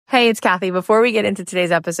Hey, it's Kathy. Before we get into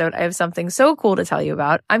today's episode, I have something so cool to tell you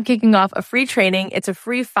about. I'm kicking off a free training. It's a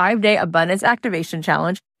free 5-day abundance activation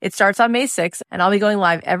challenge. It starts on May 6th, and I'll be going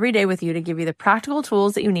live every day with you to give you the practical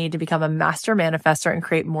tools that you need to become a master manifestor and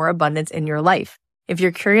create more abundance in your life. If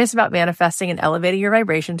you're curious about manifesting and elevating your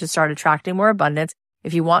vibration to start attracting more abundance,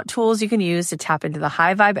 if you want tools you can use to tap into the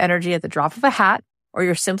high vibe energy at the drop of a hat, or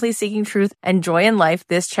you're simply seeking truth and joy in life,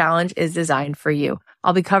 this challenge is designed for you.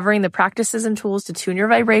 I'll be covering the practices and tools to tune your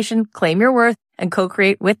vibration, claim your worth, and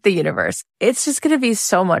co-create with the universe. It's just going to be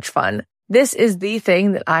so much fun. This is the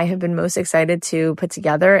thing that I have been most excited to put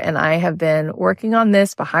together, and I have been working on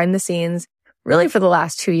this behind the scenes really for the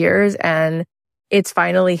last 2 years, and it's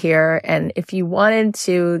finally here. And if you wanted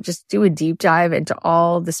to just do a deep dive into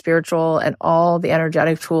all the spiritual and all the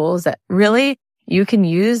energetic tools that really you can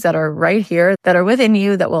use that are right here, that are within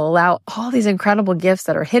you, that will allow all these incredible gifts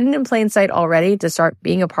that are hidden in plain sight already to start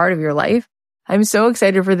being a part of your life. I'm so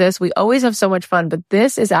excited for this. We always have so much fun, but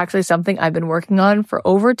this is actually something I've been working on for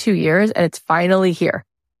over 2 years, and it's finally here.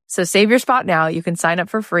 So save your spot now. You can sign up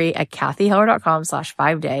for free at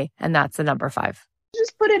kathyheller.com/5day, and that's the number 5.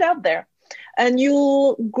 Just put it out there, and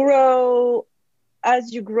you'll grow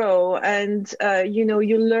as you grow, and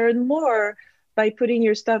you learn more by putting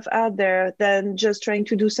your stuff out there than just trying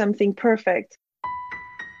to do something perfect.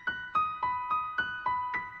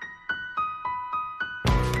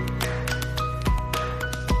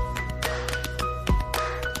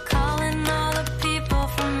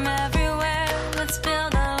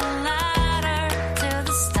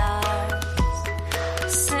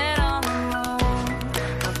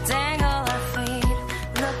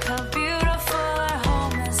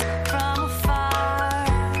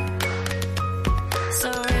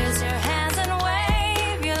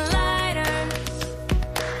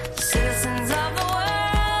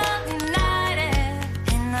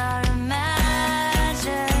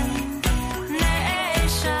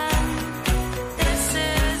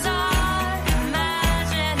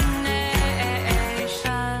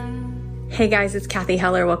 Hey guys, it's Kathy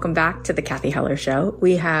Heller. Welcome back to the Kathy Heller Show.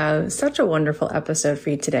 We have such a wonderful episode for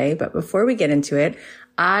you today, but before we get into it,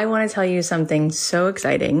 I want to tell you something so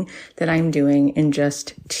exciting that I'm doing in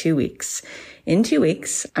just 2 weeks. In 2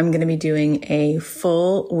 weeks, I'm going to be doing a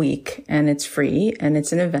full week, and it's free, and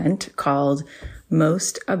it's an event called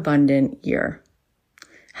Most Abundant Year.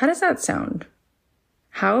 How does that sound?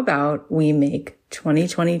 How about we make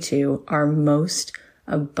 2022 our most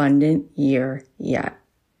abundant year yet?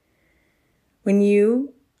 When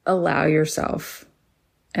you allow yourself,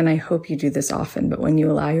 and I hope you do this often, but when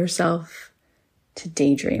you allow yourself to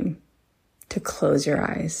daydream, to close your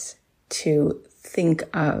eyes, to think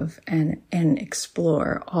of and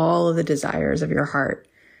explore all of the desires of your heart,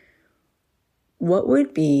 what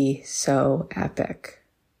would be so epic?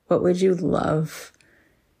 What would you love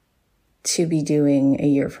to be doing a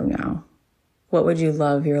year from now? What would you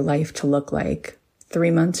love your life to look like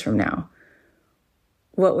 3 months from now?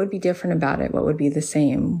 What would be different about it? What would be the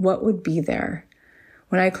same? What would be there?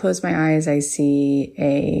 When I close my eyes, I see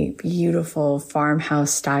a beautiful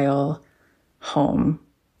farmhouse style home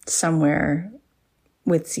somewhere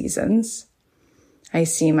with seasons. I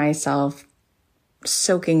see myself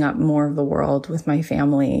soaking up more of the world with my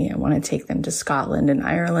family. I want to take them to Scotland and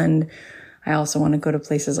Ireland. I also want to go to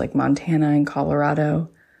places like Montana and Colorado.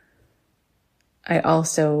 I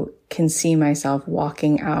also can see myself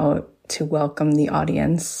walking out to welcome the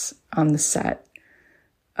audience on the set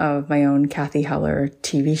of my own Kathy Heller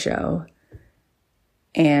TV show.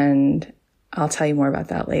 And I'll tell you more about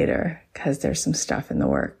that later because there's some stuff in the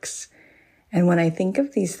works. And when I think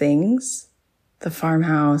of these things, the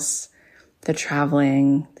farmhouse, the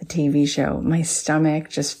traveling, the TV show, my stomach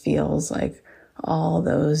just feels like all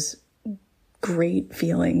those great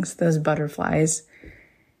feelings, those butterflies.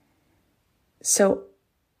 So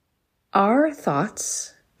our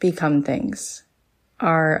thoughts become things.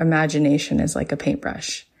 Our imagination is like a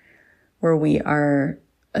paintbrush where we are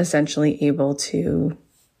essentially able to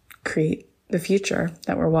create the future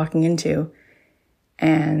that we're walking into.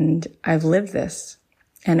 And I've lived this,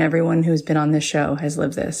 and everyone who's been on this show has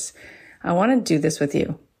lived this. I want to do this with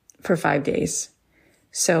you for 5 days.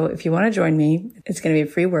 So if you want to join me, it's going to be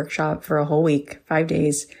a free workshop for a whole week, 5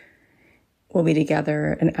 days. We'll be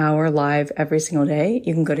together an hour live every single day.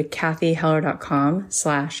 You can go to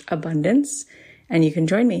kathyheller.com/abundance and you can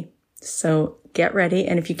join me. So get ready.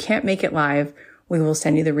 And if you can't make it live, we will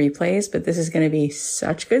send you the replays, but this is going to be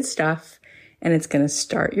such good stuff. And it's going to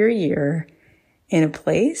start your year in a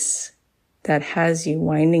place that has you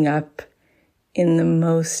winding up in the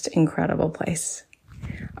most incredible place.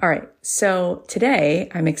 All right. So today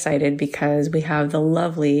I'm excited because we have the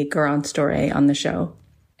lovely Garance Doré on the show.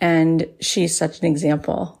 And she's such an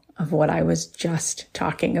example of what I was just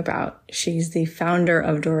talking about. She's the founder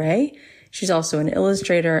of Doré. She's also an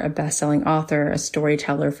illustrator, a best-selling author, a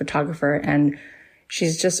storyteller, photographer, and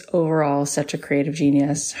she's just overall such a creative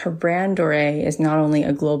genius. Her brand Doré is not only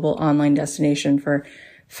a global online destination for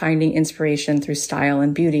finding inspiration through style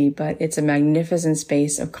and beauty, but it's a magnificent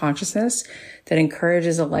space of consciousness that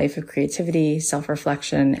encourages a life of creativity,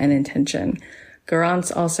 self-reflection, and intention.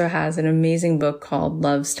 Garance also has an amazing book called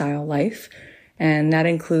Love, Style, Life, and that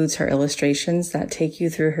includes her illustrations that take you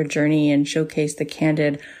through her journey and showcase the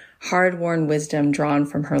candid, hard-won wisdom drawn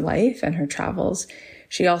from her life and her travels.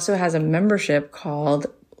 She also has a membership called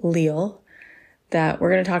Lille that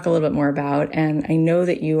we're going to talk a little bit more about. And I know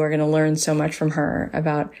that you are going to learn so much from her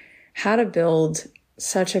about how to build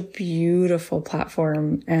such a beautiful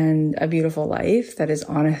platform and a beautiful life that is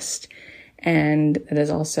honest and that is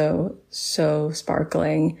also so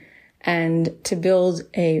sparkling, and to build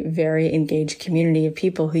a very engaged community of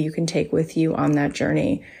people who you can take with you on that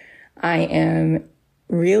journey. I am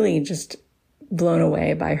really just blown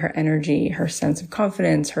away by her energy, her sense of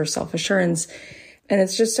confidence, her self-assurance. And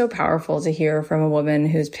it's just so powerful to hear from a woman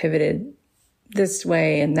who's pivoted this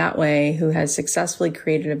way and that way, who has successfully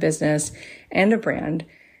created a business and a brand.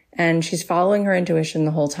 And she's following her intuition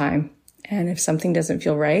the whole time. And if something doesn't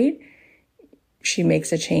feel right, she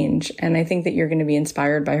makes a change. And I think that you're going to be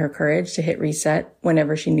inspired by her courage to hit reset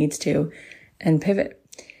whenever she needs to and pivot.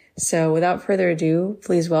 So without further ado,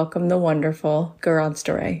 please welcome the wonderful Garance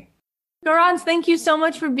Doré. Garance, thank you so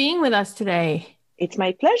much for being with us today. It's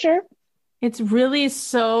my pleasure. It's really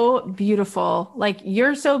so beautiful. Like,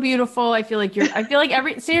 you're so beautiful. I feel like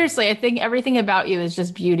seriously, I think everything about you is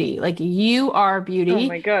just beauty. Like, you are beauty. Oh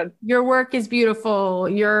my God. Your work is beautiful.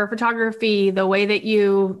 Your photography, the way that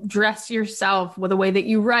you dress yourself, with the way that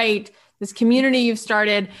you write, this community you've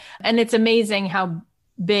started. And it's amazing how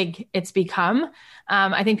big it's become.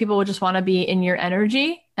 I think people will just want to be in your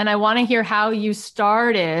energy. And I want to hear how you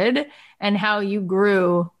started and how you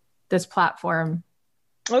grew this platform.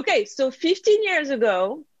 Okay, so 15 years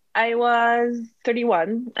ago, I was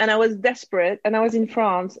 31 and I was desperate and I was in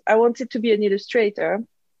France. I wanted to be an illustrator,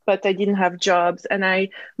 but I didn't have jobs and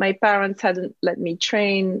my parents hadn't let me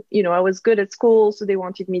train. You know, I was good at school, so they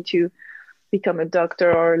wanted me to become a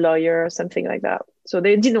doctor or a lawyer or something like that. So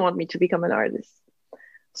they didn't want me to become an artist.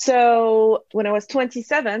 So when I was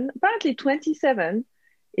 27, apparently 27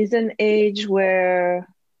 is an age where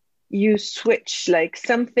you switch like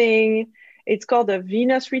something. It's called a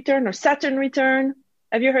Venus return or Saturn return.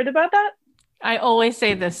 Have you heard about that? I always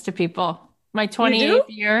say this to people. My 28th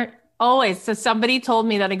year, always. So somebody told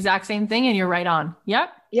me that exact same thing, and you're right on. Yep.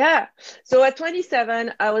 Yeah. So at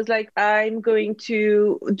 27, I was like, I'm going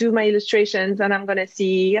to do my illustrations and I'm going to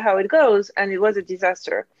see how it goes. And it was a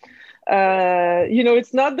disaster.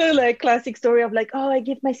 It's not the like classic story of like, oh, I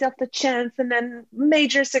give myself the chance and then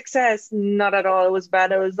major success. Not at all. It was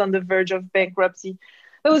bad. I was on the verge of bankruptcy.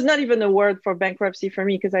 There was not even a word for bankruptcy for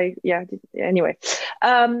me because anyway.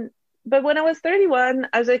 But when I was 31,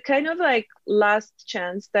 as a kind of like last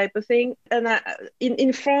chance type of thing, and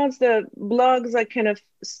in France, the blogs like kind of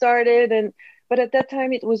started, but at that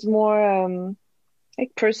time it was more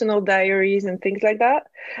like personal diaries and things like that.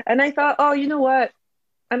 And I thought, oh, you know what?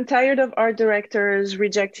 I'm tired of art directors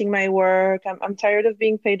rejecting my work. I'm tired of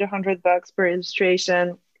being paid $100 per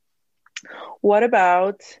illustration. What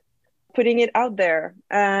about putting it out there?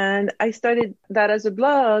 And I started that as a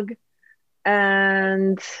blog,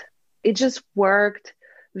 and it just worked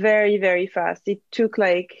very, very fast. It took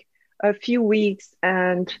like a few weeks,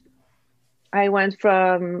 and I went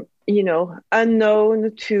from,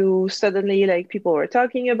 unknown to suddenly like people were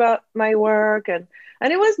talking about my work, and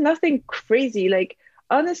it was nothing crazy. Like,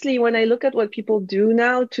 honestly, when I look at what people do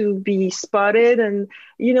now to be spotted, and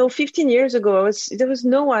 15 years ago, there was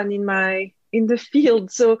no one in the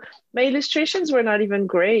field. So my illustrations were not even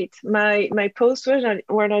great. My posts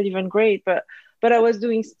were not even great, but I was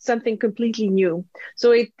doing something completely new.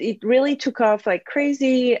 So it really took off like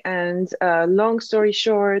crazy. And long story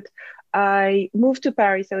short, I moved to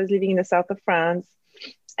Paris. I was living in the south of France,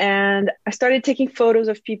 and I started taking photos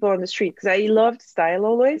of people on the street because I loved style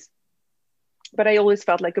always. But I always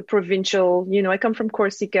felt like a provincial, I come from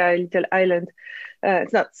Corsica, a little island.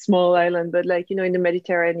 It's not a small island, but like, in the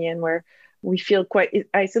Mediterranean where we feel quite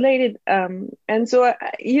isolated. And so,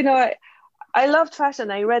 I loved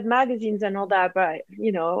fashion. I read magazines and all that, but,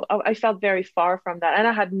 I felt very far from that. And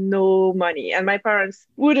I had no money, and my parents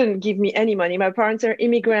wouldn't give me any money. My parents are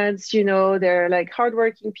immigrants, they're like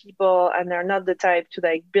hardworking people, and they're not the type to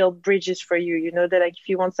like build bridges for you, they're like, if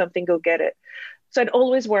you want something, go get it. So I'd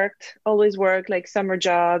always worked like summer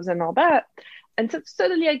jobs and all that. And so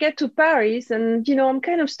suddenly I get to Paris and, I'm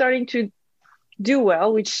kind of starting to do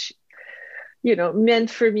well, which, meant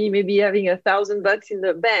for me maybe having $1,000 in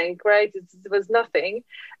the bank, right? It was nothing.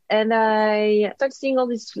 And I started seeing all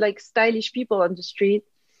these like stylish people on the street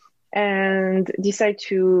and decide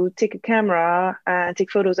to take a camera and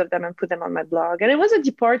take photos of them and put them on my blog. And it was a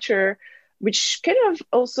departure, which kind of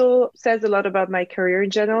also says a lot about my career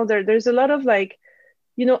in general. There's a lot of like,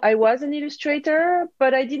 I was an illustrator,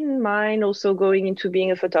 but I didn't mind also going into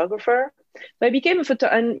being a photographer. So I became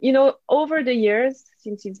a and over the years,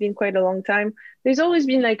 since it's been quite a long time, there's always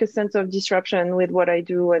been like a sense of disruption with what I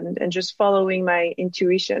do and just following my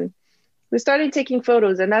intuition. We started taking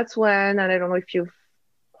photos, and that's when, and I don't know if you've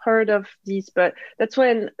heard of these, but that's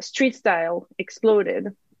when street style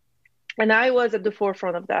exploded. And I was at the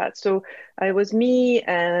forefront of that. So I was me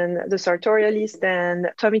and the sartorialist,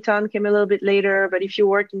 and Tommy Tan came a little bit later. But if you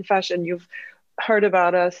work in fashion, you've heard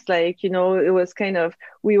about us. Like, it was kind of,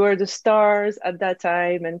 we were the stars at that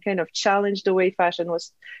time and kind of challenged the way fashion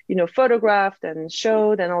was, photographed and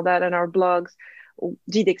showed and all that. And our blogs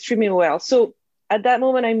did extremely well. So at that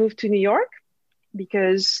moment, I moved to New York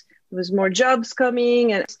because there was more jobs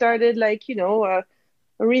coming, and started like, a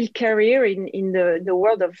real career in the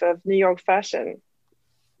world of New York fashion.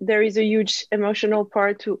 There is a huge emotional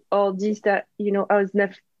part to all this that, I was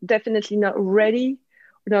definitely not ready,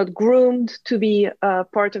 not groomed to be a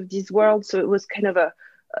part of this world. So it was kind of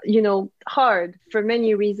hard for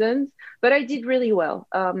many reasons, but I did really well.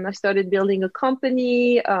 I started building a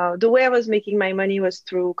company. The way I was making my money was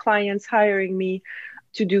through clients hiring me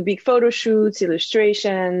to do big photo shoots,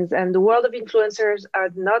 illustrations, and the world of influencers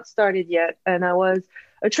had not started yet. And I was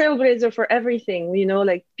a trailblazer for everything,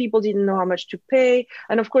 like people didn't know how much to pay.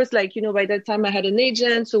 And of course, like, by that time I had an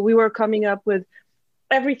agent. So we were coming up with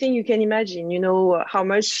everything you can imagine, how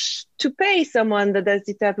much to pay someone that does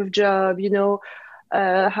this type of job,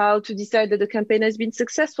 how to decide that the campaign has been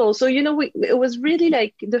successful. So, it was really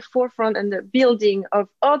like the forefront and the building of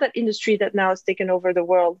all that industry that now has taken over the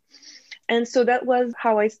world. And so that was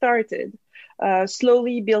how I started.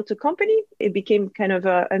 Slowly built a company. It became kind of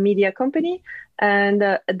a media company. And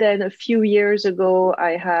then a few years ago,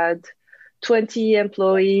 I had 20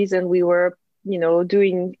 employees and we were,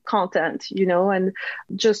 doing content, and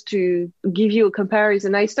just to give you a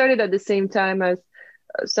comparison, I started at the same time as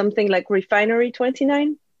something like Refinery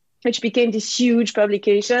 29, which became this huge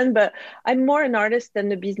publication. But I'm more an artist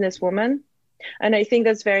than a businesswoman. And I think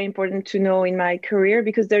that's very important to know in my career,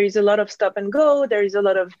 because there is a lot of stop and go. There is a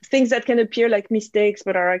lot of things that can appear like mistakes,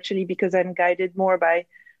 but are actually because I'm guided more by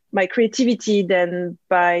my creativity than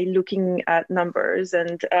by looking at numbers.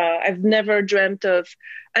 And I've never dreamt of,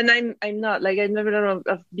 and I'm not like, I've never dreamt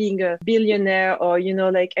of being a billionaire or,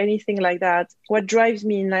 like anything like that. What drives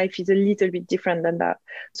me in life is a little bit different than that.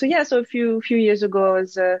 So yeah, so a few years ago, I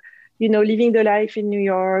was living the life in New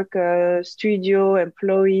York, studio,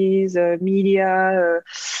 employees, media,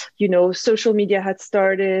 social media had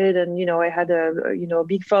started, and, I had a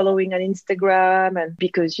big following on Instagram. And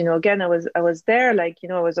because, again, I was there, like,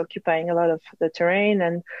 I was occupying a lot of the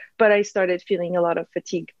terrain, but I started feeling a lot of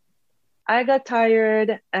fatigue. I got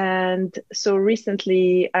tired. And so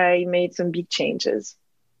recently I made some big changes.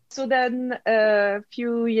 So then a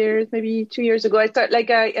few years, maybe 2 years ago, I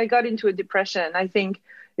got into a depression. I think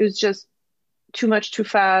it was just too much, too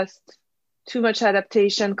fast, too much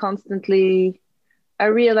adaptation constantly. I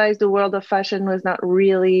realized the world of fashion was not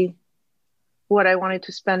really what I wanted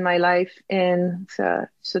to spend my life in.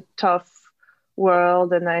 It's a tough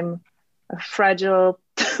world, and I'm a fragile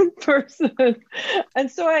person. And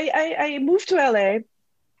so I moved to LA,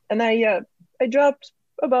 and I dropped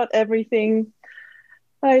about everything.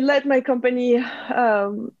 I led my company.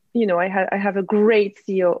 I have a great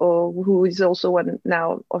COO who is also one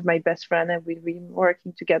now of my best friend, and we've been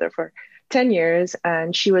working together for 10 years.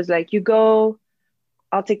 And she was like, you go,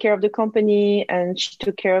 I'll take care of the company. And she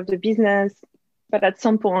took care of the business. But at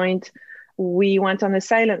some point, we went on a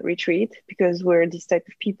silent retreat because we're this type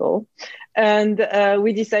of people. And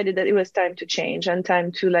we decided that it was time to change and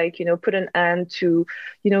time to put an end to,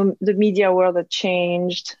 the media world had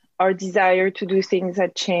changed. Our desire to do things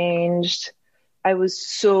had changed. I was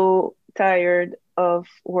so tired of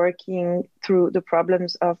working through the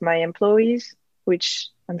problems of my employees, which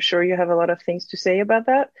I'm sure you have a lot of things to say about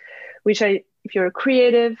that, if you're a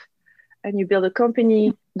creative and you build a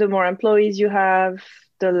company, the more employees you have,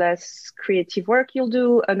 the less creative work you'll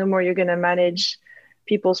do, and the more you're going to manage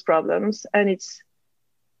people's problems. And it's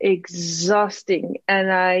exhausting.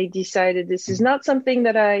 And I decided this is not something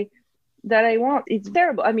that I that I want. It's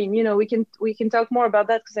terrible. I mean, we can talk more about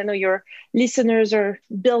that because I know your listeners are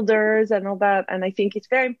builders and all that. And I think it's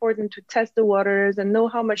very important to test the waters and know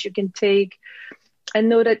how much you can take, and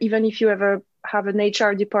know that even if you ever have an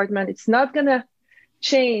HR department, it's not going to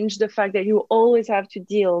change the fact that you always have to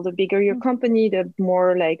deal. The bigger your company, the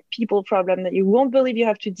more like people problem that you won't believe you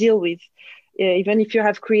have to deal with. Even if you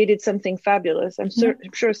have created something fabulous. I'm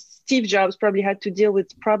sure Steve Jobs probably had to deal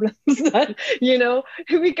with problems that,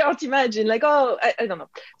 we can't imagine. Like, I don't know.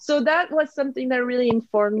 So that was something that really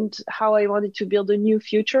informed how I wanted to build a new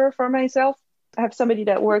future for myself. I have somebody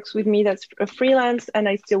that works with me that's a freelance, and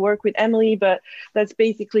I still work with Emily, but that's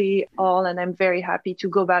basically all. And I'm very happy to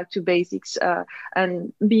go back to basics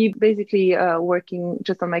and be basically working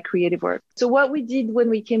just on my creative work. So what we did when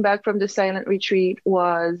we came back from the silent retreat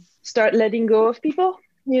was start letting go of people,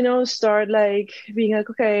 start like being like,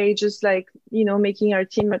 okay, just like, making our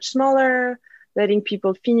team much smaller, letting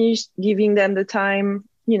people finish, giving them the time,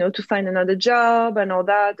 to find another job and all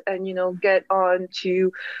that. And, get on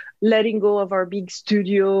to letting go of our big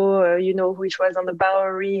studio, which was on the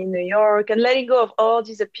Bowery in New York, and letting go of all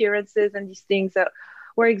these appearances and these things that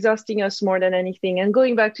were exhausting us more than anything, and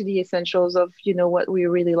going back to the essentials of, what we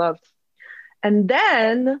really loved. And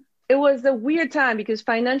then it was a weird time because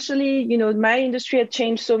financially, my industry had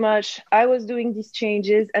changed so much. I was doing these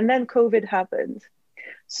changes, and then COVID happened.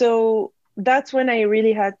 So that's when I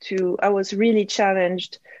was really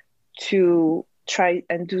challenged to try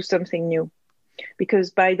and do something new. Because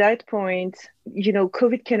by that point,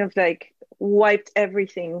 COVID kind of like wiped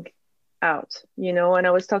everything out, and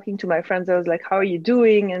I was talking to my friends. I was like, how are you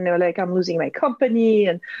doing? And they were like, I'm losing my company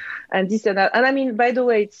and this and that. And I mean, by the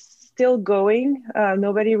way, it's still going.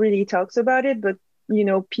 Nobody really talks about it, but,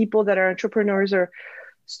 people that are entrepreneurs are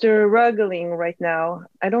struggling right now.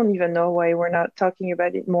 I don't even know why we're not talking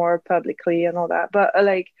about it more publicly and all that. But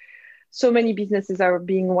so many businesses are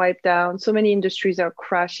being wiped down. So many industries are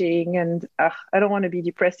crashing, and I don't want to be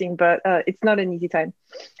depressing, but it's not an easy time.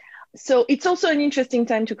 So it's also an interesting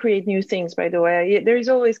time to create new things, by the way. There is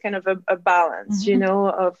always kind of a balance,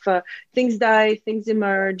 of things die, things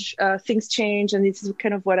emerge, things change. And this is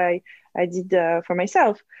kind of what I did for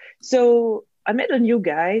myself. So I met a new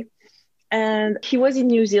guy, and he was in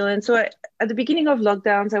New Zealand. So at the beginning of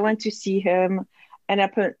lockdowns, I went to see him, and I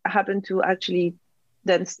happened to actually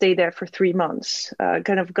then stay there for 3 months.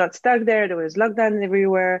 Kind of got stuck there. There was lockdown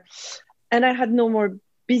everywhere, and I had no more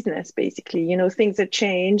business. Basically, things had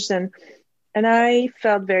changed, and I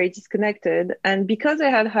felt very disconnected. And because I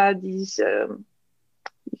had these,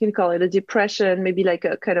 you can call it a depression, maybe like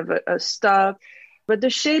a kind of a stop. But the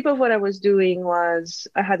shape of what I was doing was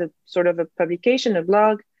I had a sort of a publication, a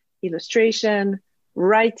blog, illustration,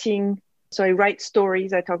 writing. So I write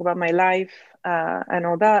stories. I talk about my life and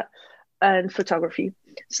all that. And photography.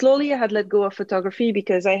 Slowly, I had let go of photography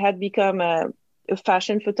because I had become a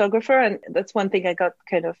fashion photographer, and that's one thing I got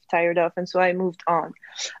kind of tired of, and so I moved on.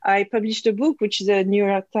 I published a book, which is a New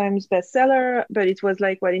York Times bestseller, but it was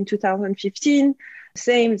like, in 2015?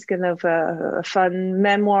 Same, it's kind of a fun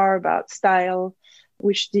memoir about style,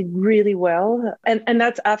 which did really well. And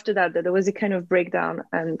that's after that there was a kind of breakdown,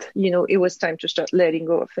 and, it was time to start letting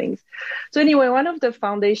go of things. So anyway, one of the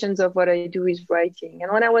foundations of what I do is writing.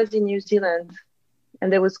 And when I was in New Zealand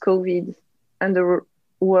and there was COVID and the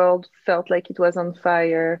world felt like it was on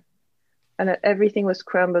fire and everything was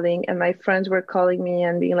crumbling, and my friends were calling me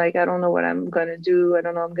and being like, I don't know what I'm going to do. I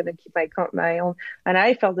don't know, I'm going to keep my own. And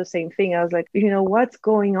I felt the same thing. I was like, what's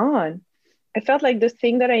going on? I felt like the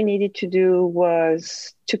thing that I needed to do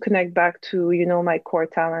was to connect back to, my core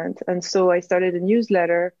talent. And so I started a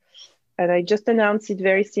newsletter, and I just announced it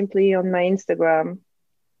very simply on my Instagram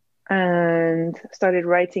and started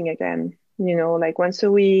writing again, like once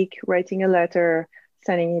a week, writing a letter,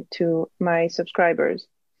 sending it to my subscribers.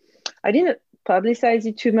 I didn't publicize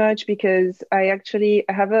it too much because I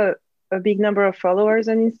have a big number of followers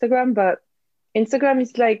on Instagram, but Instagram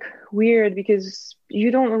is like weird because you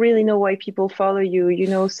don't really know why people follow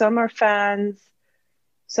you. Some are fans,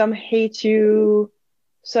 some hate you,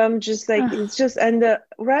 some just like, it's just, and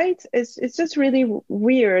right? It's just really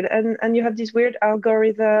weird. And you have this weird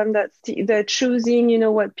algorithm that's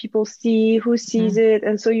choosing, what people see, who sees it.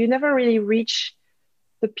 And so you never really reach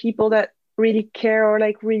the people that really care or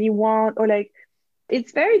like really want, or like,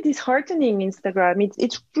 it's very disheartening, Instagram.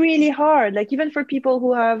 It's really hard. Like even for people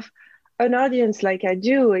who have an audience like I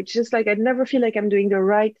do, it's just like I never feel like I'm doing the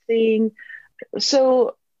right thing.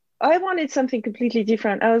 So I wanted something completely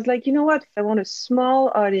different. I was like, you know what? I want a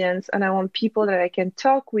small audience, and I want people that I can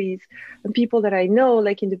talk with and people that I know,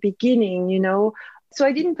 like in the beginning, So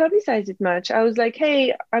I didn't publicize it much. I was like,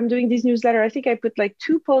 hey, I'm doing this newsletter. I think I put like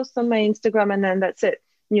 2 posts on my Instagram and then that's it,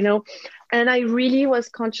 you know? And I really was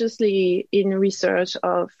consciously in research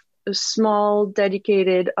of a small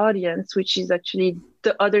dedicated audience, which is actually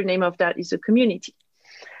the other name of that is a community.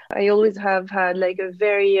 I always have had like a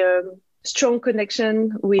very strong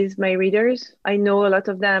connection with my readers. I know a lot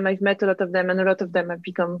of them. I've met a lot of them, and a lot of them have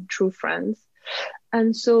become true friends.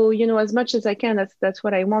 And so, you know, as much as I can, that's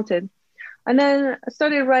what I wanted. And then I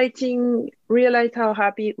started writing, realized how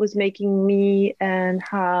happy it was making me and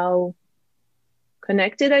how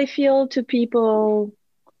connected I feel to people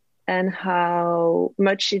and how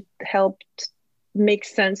much it helped make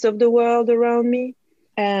sense of the world around me.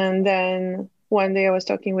 And then one day I was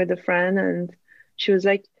talking with a friend and she was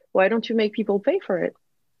like, why don't you make people pay for it?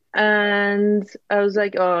 And I was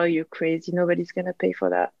like, oh, you're crazy. Nobody's going to pay for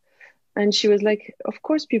that. And she was like, of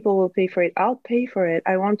course people will pay for it. I'll pay for it.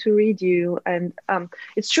 I want to read you. And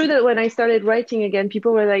it's true that when I started writing again,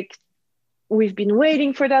 people were like, we've been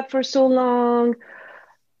waiting for that for so long.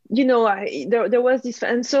 You know, there was this.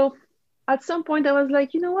 And so at some point I was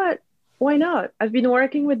like, you know what? Why not? I've been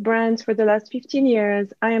working with brands for the last 15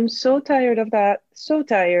 years. I am so tired of that. So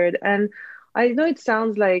tired. And I know it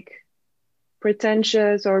sounds like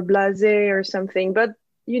pretentious or blasé or something, but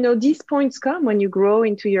you know, these points come when you grow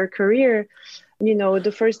into your career. You know,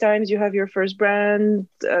 the first times you have your first brand,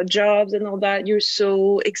 jobs and all that, you're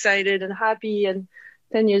so excited and happy. And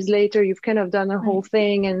 10 years later, you've kind of done the whole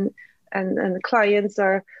thing and the clients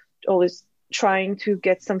are always trying to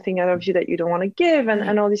get something out of you that you don't want to give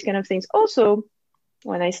and all these kind of things. Also,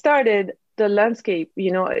 when I started, the landscape,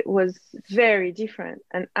 you know, it was very different.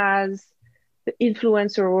 And as the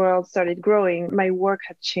influencer world started growing, my work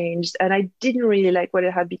had changed and I didn't really like what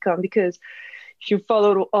it had become, because if you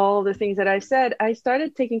followed all the things that I said, I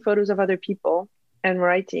started taking photos of other people and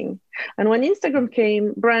writing. And when Instagram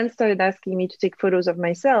came, brands started asking me to take photos of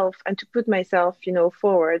myself and to put myself, you know,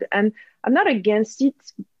 forward. And I'm not against it,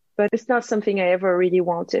 but it's not something I ever really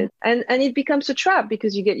wanted. And it becomes a trap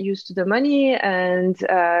because you get used to the money and,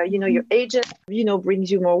 you know, your agent, you know,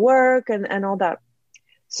 brings you more work and all that.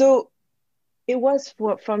 So it was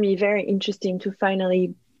for me very interesting to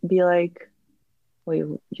finally be like,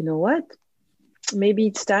 well, you know what? Maybe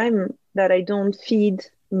it's time that I don't feed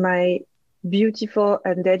my beautiful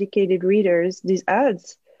and dedicated readers these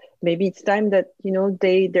ads. Maybe it's time that, you know,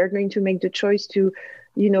 they're going to make the choice to,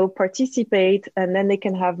 you know, participate, and then they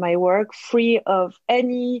can have my work free of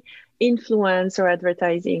any influence or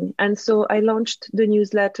advertising. And so I launched the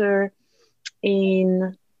newsletter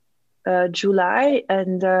in July,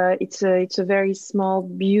 and it's a very small,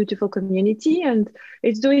 beautiful community, and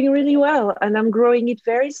it's doing really well. And I'm growing it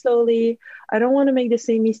very slowly. I don't want to make the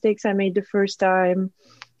same mistakes I made the first time.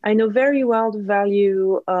 I know very well the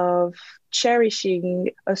value of cherishing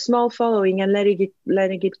a small following and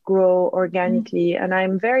letting it grow organically. And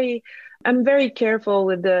I'm very careful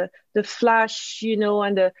with the flash, you know,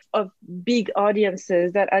 and of big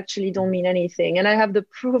audiences that actually don't mean anything. And I have the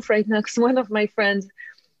proof right now, because one of my friends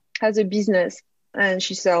has a business and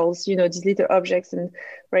she sells, you know, these little objects. And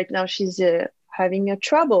right now she's having a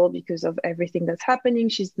trouble because of everything that's happening.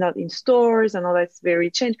 She's not in stores and all that's very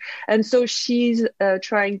changed. And so she's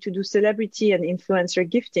trying to do celebrity and influencer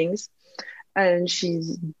giftings, and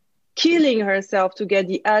she's killing herself to get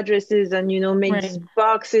the addresses and, you know, make these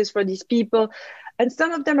boxes for these people. And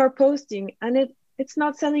some of them are posting and it's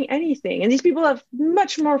not selling anything. And these people have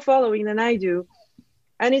much more following than I do.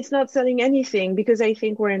 And it's not selling anything because I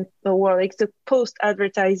think we're in a world, like the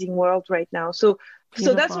post-advertising world right now. So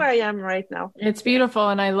that's where I am right now. It's beautiful.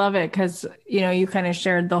 And I love it because, you know, you kind of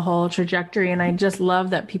shared the whole trajectory. And I just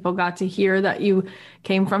love that people got to hear that you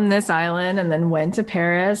came from this island and then went to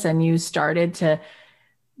Paris and you started to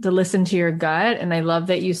listen to your gut. And I love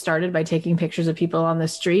that you started by taking pictures of people on the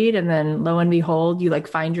street. And then lo and behold, you like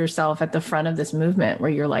find yourself at the front of this movement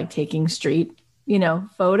where you're like taking street, you know,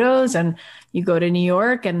 photos, and you go to New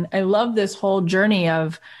York. And I love this whole journey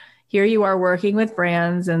of here you are working with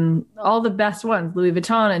brands and all the best ones, Louis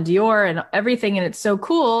Vuitton and Dior and everything. And it's so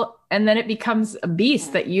cool. And then it becomes a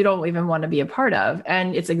beast that you don't even want to be a part of.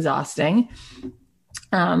 And it's exhausting.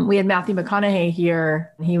 We had Matthew McConaughey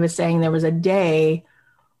here. And he was saying there was a day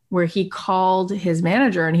where he called his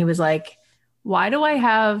manager and he was like, why do I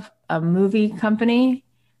have a movie company,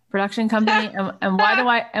 production company? and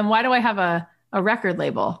why do I have a record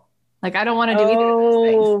label? Like, I don't want to do either of those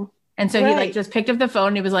things. And so he like just picked up the phone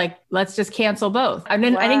and he was like, let's just cancel both. I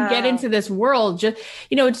didn't get into this world. Just,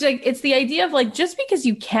 you know, it's like, it's the idea of like, just because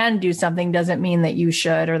you can do something doesn't mean that you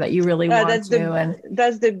should, or that you really want to. And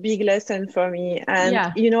that's the big lesson for me.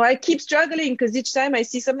 And, you know, I keep struggling because each time I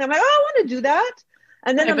see something, I'm like, oh, I want to do that.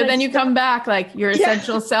 And then right, but then you come back like your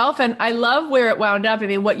essential self. And I love where it wound up. I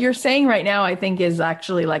mean, what you're saying right now, I think is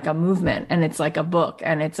actually like a movement, and it's like a book,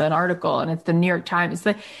 and it's an article, and it's the New York Times.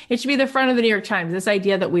 It should be the front of the New York Times, this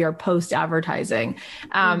idea that we are post advertising.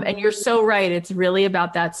 And you're so right. It's really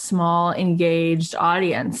about that small, engaged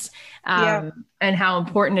audience, and how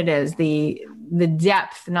important it is, the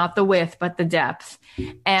depth, not the width, but the depth.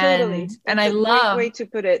 And, totally. and I love, great way to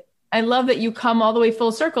put it. I love that you come all the way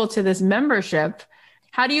full circle to this membership.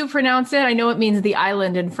 How do you pronounce it? I know it means the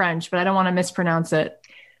island in French, but I don't want to mispronounce it.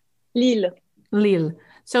 Lille. Lille.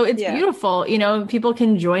 So it's beautiful. You know, people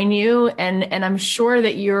can join you, and I'm sure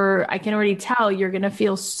that I can already tell you're going to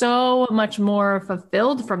feel so much more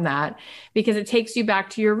fulfilled from that, because it takes you back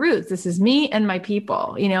to your roots. This is me and my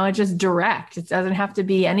people, you know, it's just direct. It doesn't have to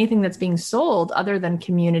be anything that's being sold other than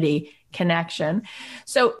community connection.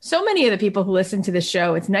 So many of the people who listen to the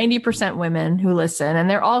show, it's 90% women who listen, and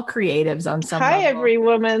they're all creatives on some level. Every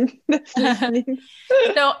woman that's listening.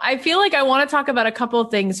 So I feel like I want to talk about a couple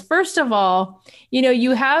of things. First of all, you know,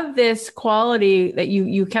 you have this quality that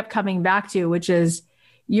you kept coming back to, which is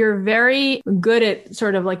you're very good at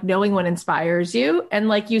sort of like knowing what inspires you. And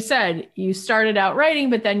like you said, you started out writing,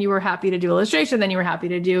 but then you were happy to do illustration, then you were happy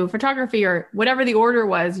to do photography, or whatever the order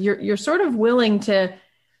was. You're sort of willing to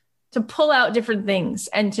pull out different things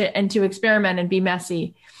and to experiment and be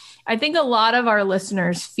messy. I think a lot of our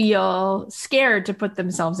listeners feel scared to put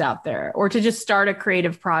themselves out there or to just start a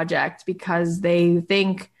creative project because they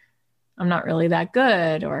think, I'm not really that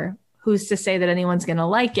good, or who's to say that anyone's going to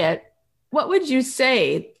like it. What would you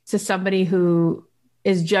say to somebody who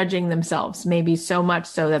is judging themselves, maybe so much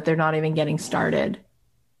so that they're not even getting started?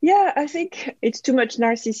 Yeah, I think it's too much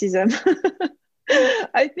narcissism.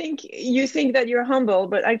 I think you think that you're humble,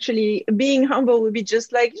 but actually being humble would be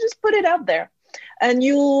just put it out there, and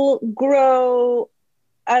you'll grow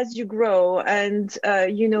as you grow. And,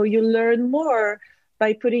 you learn more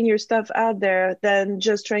by putting your stuff out there than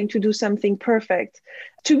just trying to do something perfect.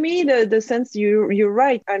 To me, the sense you're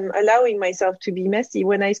right. I'm allowing myself to be messy.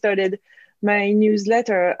 When I started my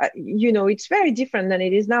newsletter, it's very different than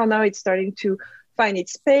it is now. Now it's starting to find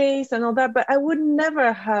its space and all that, but I would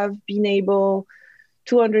never have been able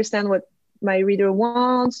to understand what my reader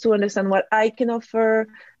wants, to understand what I can offer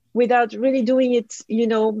without really doing it,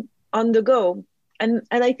 on the go. And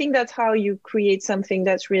I think that's how you create something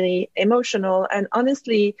that's really emotional. And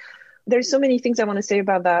honestly, there's so many things I want to say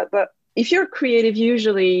about that. But if you're creative,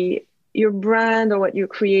 usually your brand or what you're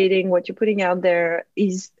creating, what you're putting out there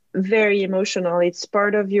is very emotional. It's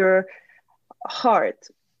part of your heart.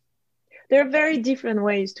 There are very different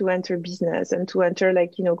ways to enter business and to enter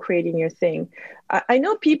creating your thing. I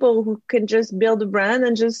know people who can just build a brand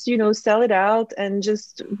and just, sell it out and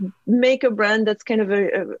just make a brand that's kind of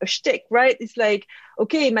a shtick, right? It's like,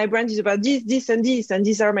 okay, my brand is about this, this, and this, and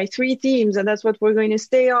these are my 3 themes, and that's what we're going to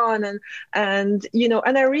stay on. And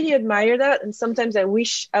I really admire that. And sometimes I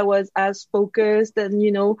wish I was as focused and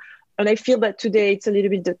I feel that today it's a little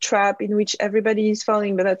bit the trap in which everybody is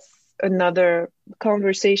falling, but that's another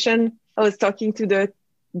conversation. I was talking to the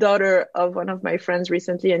daughter of one of my friends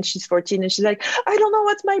recently, and she's 14, and she's like, I don't know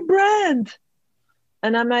what's my brand.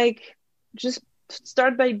 And I'm like, just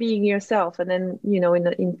start by being yourself. And then,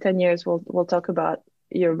 in 10 years, we'll talk about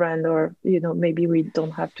your brand, or, maybe we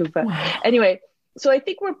don't have to. But anyway, so I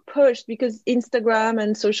think we're pushed because Instagram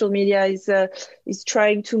and social media is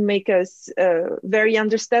trying to make us very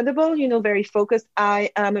understandable, very focused.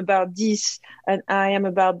 I am about this and I am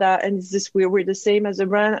about that. And it's just we're the same as a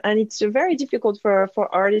brand. And it's very difficult for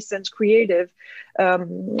artists and creative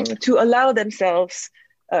to allow themselves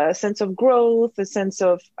a sense of growth, a sense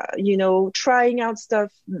of, trying out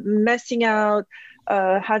stuff, messing out,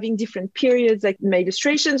 having different periods. Like my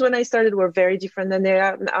illustrations when I started were very different than they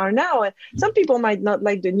are now. And some people might not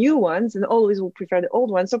like the new ones and always will prefer the old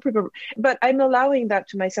ones. But I'm allowing that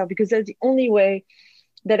to myself because that's the only way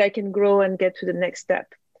that I can grow and get to the next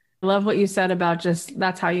step. I love what you said about just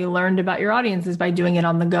that's how you learned about your audience is by doing it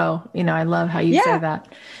on the go. I love how you say that.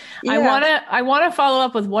 Yeah. I want to follow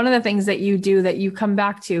up with one of the things that you do that you come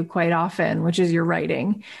back to quite often, which is your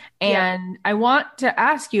writing. And I want to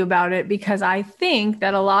ask you about it because I think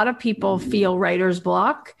that a lot of people feel writer's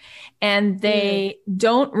block and they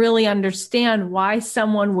don't really understand why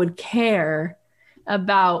someone would care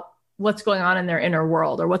about what's going on in their inner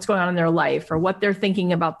world or what's going on in their life or what they're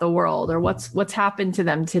thinking about the world or what's happened to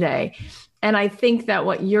them today. And I think that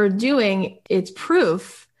what you're doing, it's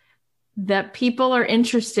proof that people are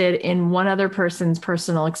interested in one other person's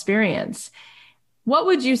personal experience. What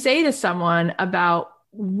would you say to someone about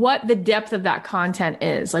what the depth of that content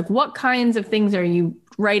is? Like what kinds of things are you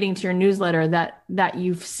writing to your newsletter that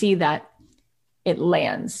you see that it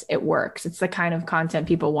lands, it works. It's the kind of content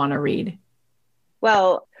people want to read.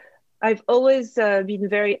 Well, I've always been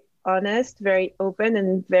very honest, very open,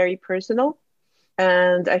 and very personal.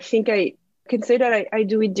 And I think I can say that I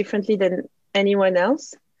do it differently than anyone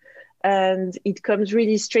else. And it comes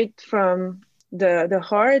really straight from the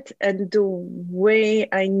heart, and the way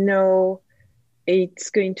I know it's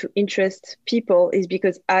going to interest people is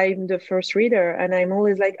because I'm the first reader, and I'm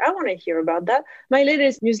always like, I want to hear about that. My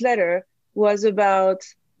latest newsletter was about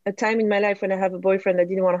a time in my life when I have a boyfriend that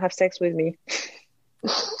didn't want to have sex with me.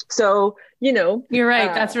 So, You're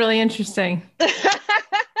right. That's really interesting.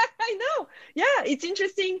 I know. Yeah, it's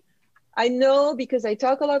interesting. I know, because I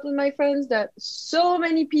talk a lot with my friends, that so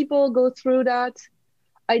many people go through that.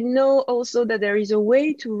 I know also that there is a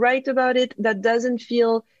way to write about it that doesn't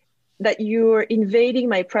feel that you're invading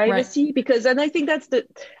my privacy, right? Because, and I think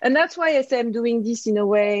that's why I say I'm doing this in a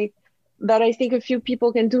way that I think a few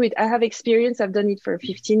people can do it. I have experience. I've done it for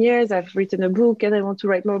 15 years. I've written a book and I want to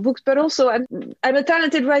write more books, but also I'm a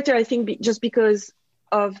talented writer, I think, just because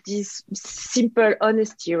of this simple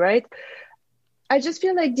honesty, right? I just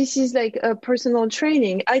feel like this is like a personal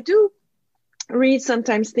training. I do read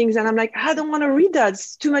sometimes things and I'm like, I don't want to read that.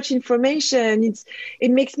 It's too much information.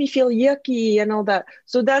 It makes me feel yucky and all that.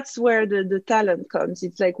 So that's where the talent comes.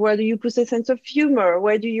 It's like, where do you put a sense of humor?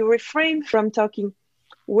 Where do you refrain from talking?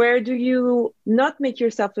 Where do you not make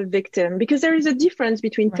yourself a victim? Because there is a difference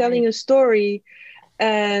between telling a story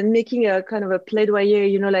and making a kind of a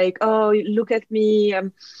plaidoyer, like, oh, look at me.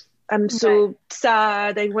 I'm so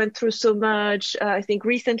sad. I went through so much. I think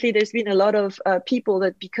recently there's been a lot of people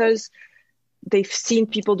that, because they've seen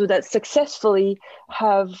people do that successfully,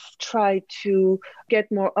 have tried to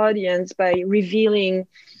get more audience by revealing,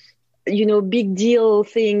 big deal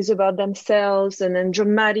things about themselves and then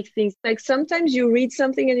dramatic things. Like sometimes you read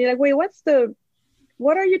something and you're like, wait,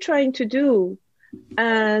 what are you trying to do?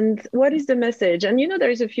 And what is the message? And,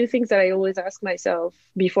 there's a few things that I always ask myself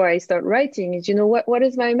before I start writing is, what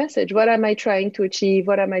is my message? What am I trying to achieve?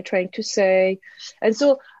 What am I trying to say? And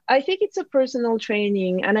so I think it's a personal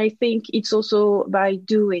training, and I think it's also by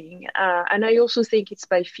doing. And I also think it's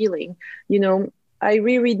by feeling. I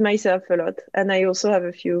reread myself a lot, and I also have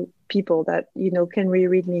a few people that, can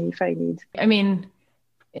reread me if I need. I mean,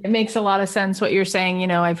 it makes a lot of sense what you're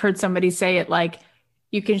saying. I've heard somebody say it like,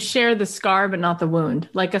 you can share the scar, but not the wound.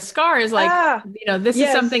 Like a scar is like, this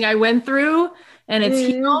is something I went through and it's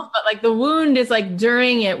healed, but like the wound is like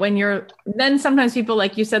during it then sometimes people,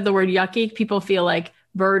 like you said, the word yucky, people feel like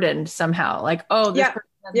burdened somehow. Like, oh, this person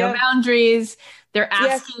has no boundaries. They're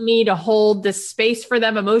asking me to hold this space for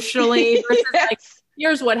them emotionally versus like,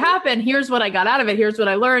 here's what happened. Here's what I got out of it. Here's what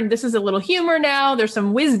I learned. This is a little humor now. There's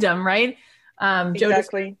some wisdom, right?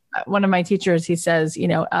 Exactly. One of my teachers, he says,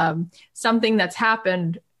 something that's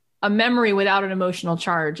happened, a memory without an emotional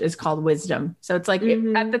charge is called wisdom. So it's like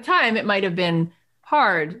at the time it might have been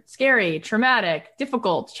hard, scary, traumatic,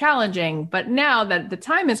 difficult, challenging. But now that the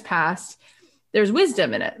time has passed, there's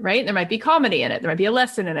wisdom in it, right? There might be comedy in it. There might be a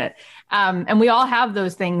lesson in it. And we all have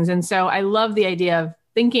those things. And so I love the idea of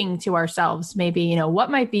thinking to ourselves, maybe,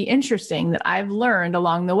 what might be interesting that I've learned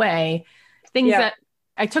along the way, things that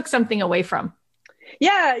I took something away from.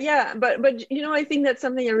 Yeah. But I think that's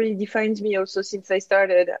something that really defines me also since I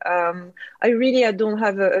started. I don't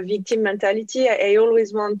have a victim mentality. I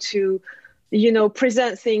always want to,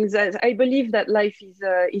 present things as I believe that life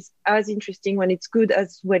is as interesting when it's good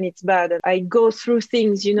as when it's bad. And I go through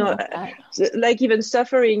things, like even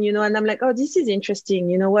suffering, and I'm like, oh, this is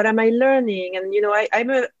interesting. What am I learning? And, I'm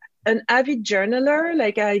an avid journaler.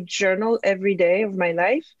 Like I journal every day of my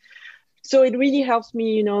life. So it really helps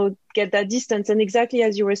me, get that distance. And exactly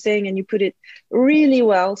as you were saying, and you put it really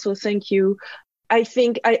well. So thank you. I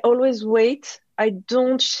think I always wait. I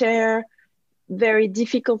don't share very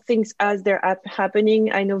difficult things as they're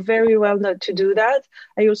happening. I know very well not to do that.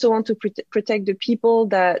 I also want to protect the people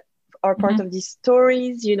that are part of these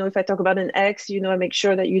stories. If I talk about an ex, I make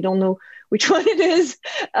sure that you don't know which one it is.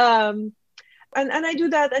 And I do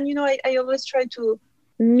that. And, I always try to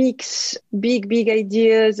mix big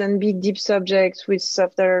ideas and big deep subjects with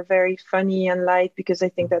stuff that are very funny and light, because I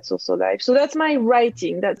think that's also life. So that's my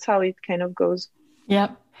writing. That's how it kind of goes.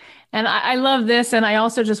 Yep. And I love this. And I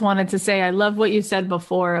also just wanted to say, I love what you said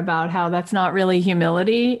before about how that's not really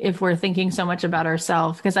humility if we're thinking so much about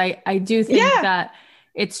ourselves. Because I do think that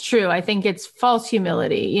it's true. I think it's false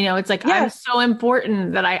humility. It's like, I'm so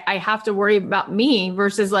important that I have to worry about me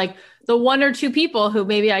versus like the one or two people who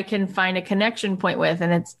maybe I can find a connection point with.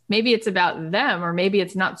 And maybe it's about them, or maybe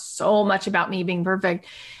it's not so much about me being perfect.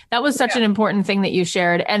 That was such an important thing that you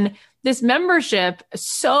shared. And this membership,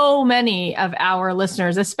 so many of our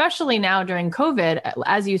listeners, especially now during COVID,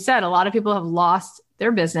 as you said, a lot of people have lost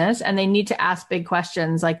their business and they need to ask big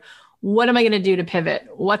questions like, what am I going to do to pivot?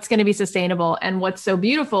 What's going to be sustainable? And what's so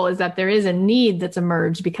beautiful is that there is a need that's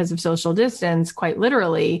emerged because of social distance, quite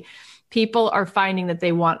literally. People are finding that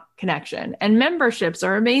they want connection, and memberships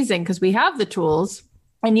are amazing because we have the tools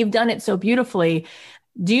and you've done it so beautifully.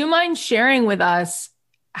 Do you mind sharing with us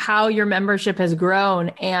how your membership has grown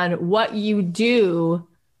and what you do?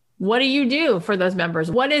 What do you do for those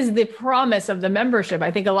members? What is the promise of the membership?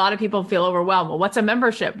 I think a lot of people feel overwhelmed. Well, what's a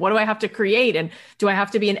membership? What do I have to create? And do I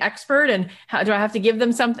have to be an expert? And how do I have to give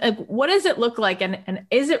them something? What does it look like? And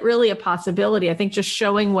is it really a possibility? I think just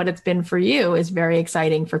showing what it's been for you is very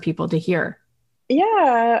exciting for people to hear.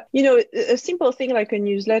 Yeah. You know, a simple thing like a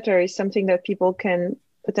newsletter is something that people can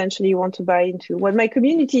potentially want to buy into. What my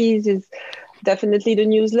community is definitely the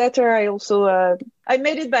newsletter. I also, I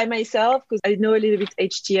made it by myself because I know a little bit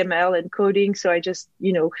HTML and coding. So I just,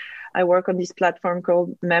 I work on this platform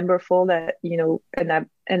called Memberful that, and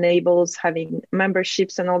enables having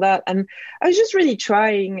memberships and all that. And I was just really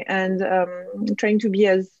trying to be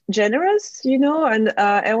as generous, and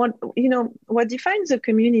I want, what defines a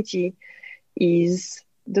community is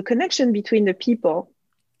the connection between the people.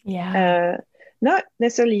 Yeah. Not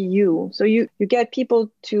necessarily you. So you get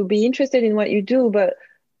people to be interested in what you do, but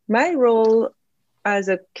my role as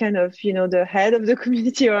a kind of, the head of the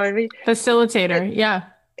community or facilitator.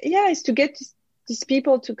 Yeah, is to get these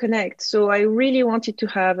people to connect. So I really wanted to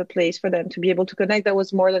have a place for them to be able to connect. That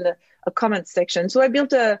was more than a comment section. So I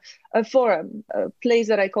built a forum, a place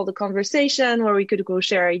that I call the conversation where we could go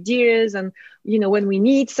share ideas. And, when we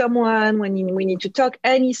need someone, when we need to talk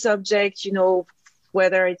any subject,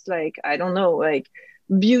 whether it's like, I don't know, like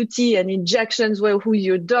beauty and injections, well, who's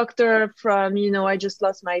your doctor from, I just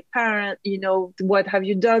lost my parent, what have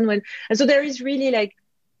you done when, and so there is really like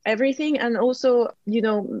everything. And also,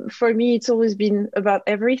 for me, it's always been about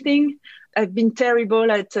everything. I've been terrible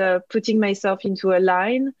at putting myself into a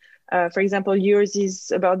line. For example, yours is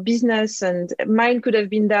about business and mine could have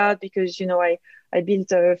been that because, I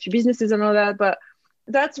built a few businesses and all that, but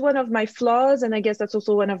that's one of my flaws. And I guess that's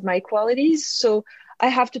also one of my qualities. So I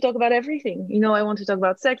have to talk about everything. I want to talk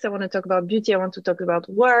about sex. I want to talk about beauty. I want to talk about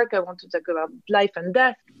work. I want to talk about life and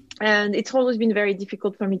death. And it's always been very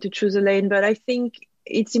difficult for me to choose a lane. But I think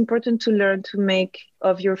it's important to learn to make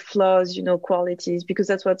of your flaws, qualities, because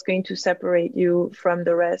that's what's going to separate you from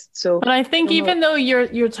the rest. So, but I think even though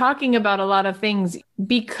you're talking about a lot of things,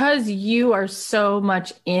 because you are so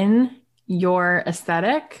much in your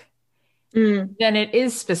aesthetic, then it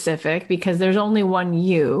is specific because there's only one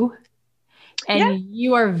you. And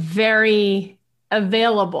you are very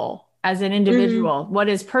available as an individual. What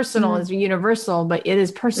is personal is universal, but it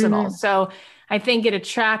is personal. So I think it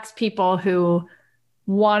attracts people who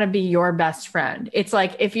want to be your best friend. It's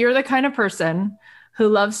like, if you're the kind of person who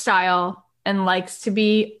loves style and likes to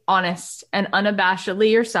be honest and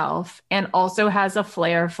unabashedly yourself, and also has a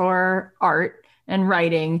flair for art and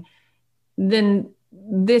writing, then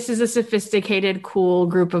this is a sophisticated, cool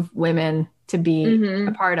group of women to be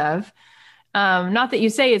a part of. Not that you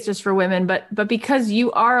say it's just for women, but because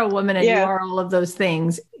you are a woman and you are all of those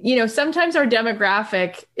things, sometimes our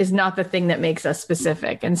demographic is not the thing that makes us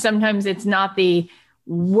specific. And sometimes it's not the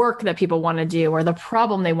work that people want to do or the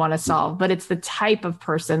problem they want to solve, but it's the type of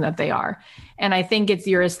person that they are. And I think it's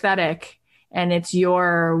your aesthetic and it's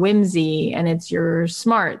your whimsy and it's your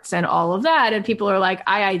smarts and all of that. And people are like,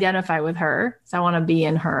 I identify with her. So I want to be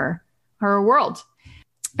in her world.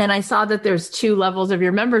 And I saw that there's 2 levels of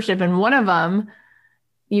your membership, and one of them,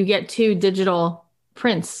 you get 2 digital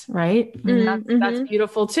prints, right? That's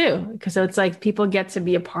beautiful too, because it's like people get to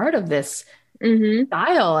be a part of this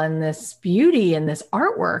style and this beauty and this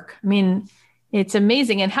artwork. I mean, it's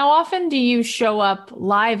amazing. And how often do you show up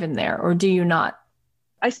live in there, or do you not?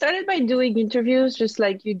 I started by doing interviews just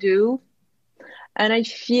like you do. And I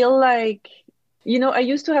feel like, I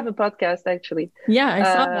used to have a podcast actually. Yeah, I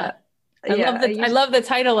saw that. I love the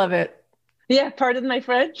title of it. Yeah, pardon my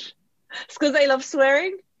French. It's because I love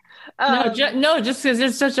swearing. Just because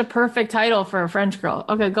it's such a perfect title for a French girl.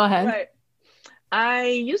 Okay, go ahead. Right. I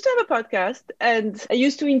used to have a podcast and I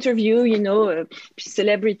used to interview,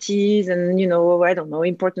 celebrities and, I don't know,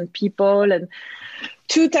 important people, and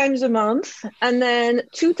 2 times a month. And then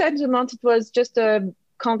 2 times a month, it was just a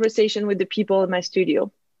conversation with the people in my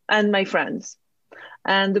studio and my friends.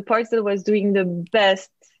 And the parts that I was doing the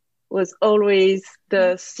best was always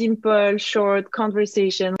the simple, short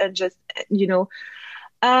conversation and just,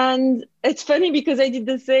 and it's funny because I did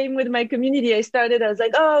the same with my community. I was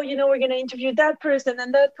like, we're going to interview that person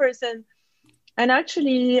and that person. And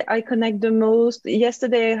actually, I connect the most.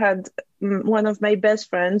 Yesterday, I had one of my best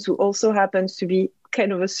friends who also happens to be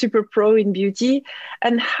kind of a super pro in beauty.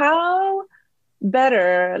 And how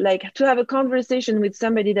better, like, to have a conversation with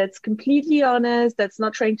somebody that's completely honest, that's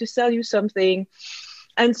not trying to sell you something.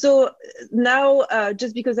 And so now,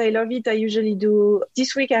 just because I love it, I usually do.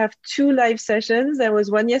 This week, I have 2 live sessions. There was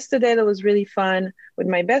one yesterday that was really fun with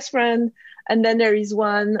my best friend. And then there is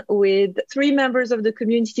one with 3 members of the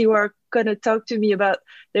community who are going to talk to me about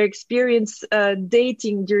their experience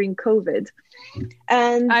dating during COVID.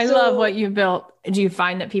 And I love what you built. Do you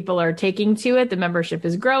find that people are taking to it? The membership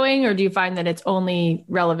is growing, or do you find that it's only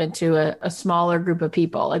relevant to a smaller group of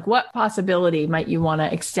people? Like, what possibility might you want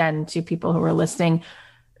to extend to people who are listening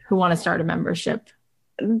who want to start a membership?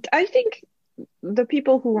 I think the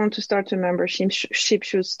people who want to start a membership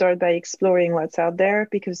should start by exploring what's out there,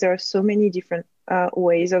 because there are so many different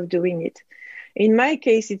ways of doing it. In my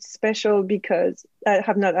case, it's special because I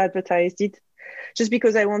have not advertised it, just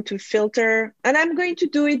because I want to filter. And I'm going to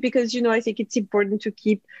do it because, I think it's important to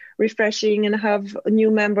keep refreshing and have new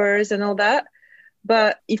members and all that.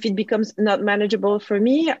 But if it becomes not manageable for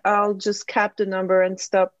me, I'll just cap the number and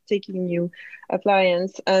stop taking new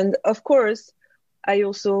appliance. And of course, there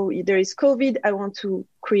is COVID. I want to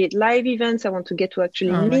create live events. I want to get to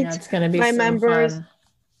actually meet it's going to be my so members. Fun.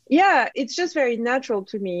 Yeah, it's just very natural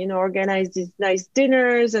to me, organize these nice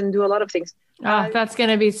dinners and do a lot of things. That's going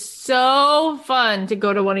to be so fun to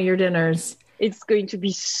go to one of your dinners. It's going to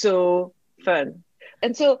be so fun.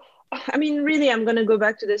 And so, really, I'm going to go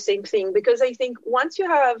back to the same thing, because I think once you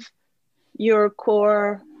have your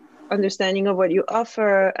core understanding of what you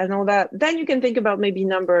offer and all that, then you can think about maybe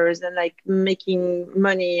numbers and like making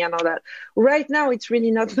money and all that. Right now, it's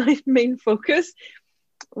really not my main focus.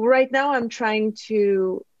 Right now, I'm trying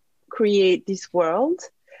to create this world,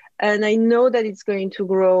 and I know that it's going to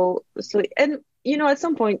grow. So, and at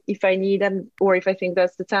some point, if I need them, or if I think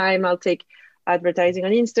that's the time, I'll take advertising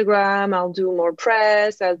on Instagram. I'll do more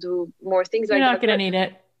press. I'll do more things like that. You're not going to need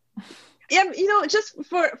it. Yeah, just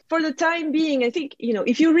for the time being, I think,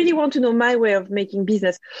 if you really want to know my way of making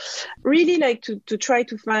business, really like to try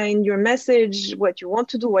to find your message, what you want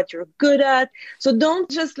to do, what you're good at. So don't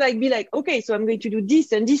just be like, okay, so I'm going to do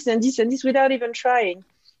this and this and this and this without even trying.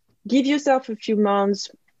 Give yourself a few months,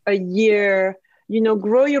 a year,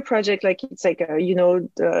 grow your project like it's like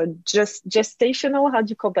just gestational. How do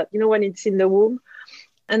you call that? When it's in the womb.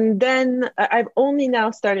 And then I've only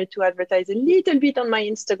now started to advertise a little bit on my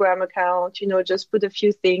Instagram account, just put a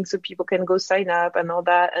few things so people can go sign up and all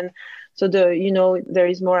that. And so there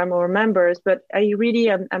is more and more members, but I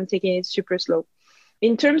really I'm taking it super slow.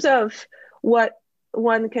 In terms of what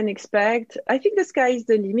one can expect, I think the sky is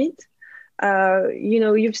the limit.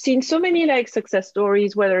 You've seen so many success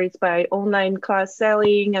stories, whether it's by online class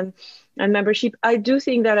selling and membership. I do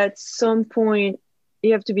think that at some point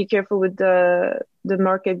you have to be careful with the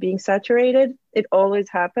market being saturated. It always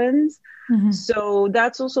happens. Mm-hmm. So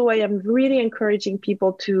that's also why I'm really encouraging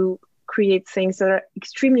people to create things that are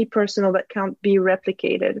extremely personal, that can't be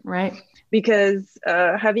replicated. Right. Because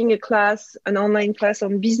having an online class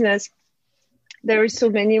on business, there is so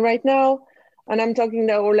many right now. And I'm talking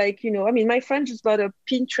now, my friend just bought a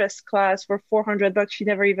Pinterest class for $400. She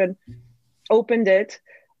never even opened it.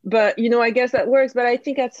 But, I guess that works. But I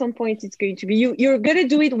think at some point it's going to be, you're going to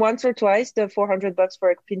do it once or twice, the $400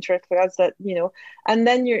 for a Pinterest class and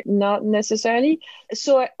then you're not necessarily.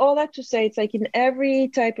 So all that to say, it's like in every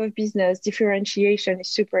type of business, differentiation is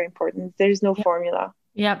super important. There's no formula.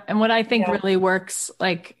 Yep. And what I think really works,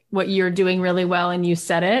 like what you're doing really well, and you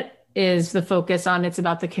said it, is the focus on it's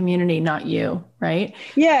about the community, not you, right?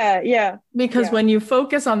 Yeah. Because when you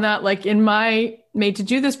focus on that, like in my Made to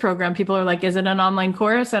Do This program, people are like, is it an online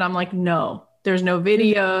course? And I'm like, no, there's no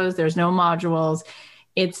videos, there's no modules.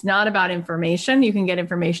 It's not about information. You can get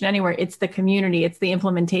information anywhere. It's the community. It's the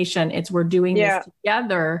implementation. It's we're doing this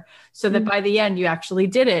together so that by the end you actually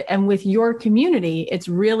did it. And with your community, it's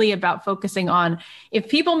really about focusing on, if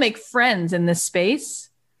people make friends in this space,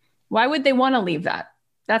 why would they want to leave that?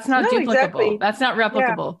 That's not duplicable. Exactly. That's not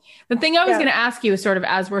replicable. Yeah. The thing I was going to ask you is sort of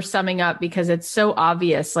as we're summing up, because it's so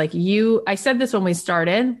obvious, like I said this when we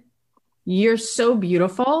started, you're so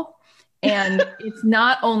beautiful, and it's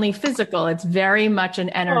not only physical, it's very much an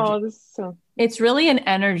energy. It's really an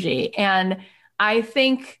energy. And I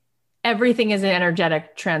think everything is an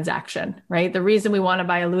energetic transaction, right? The reason we want to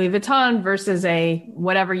buy a Louis Vuitton versus a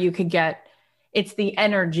whatever you could get, it's the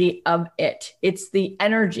energy of it. It's the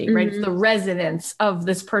energy, right? It's the resonance of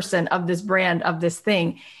this person, of this brand, of this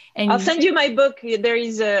thing. And I'll send you my book. There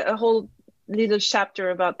is a whole little chapter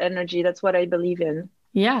about energy. That's what I believe in.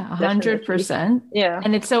 Yeah, Definitely. 100%. Yeah.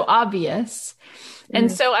 And it's so obvious.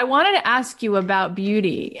 And so I wanted to ask you about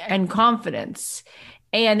beauty and confidence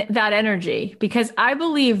and that energy, because I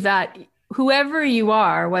believe that whoever you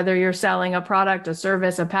are, whether you're selling a product, a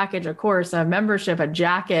service, a package, a course, a membership, a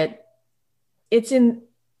jacket, it's in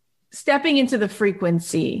stepping into the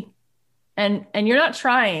frequency, and you're not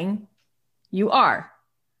trying, you are,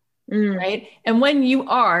 right? And when you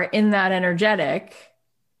are in that energetic,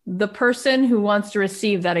 the person who wants to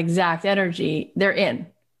receive that exact energy, they're in.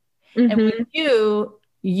 And with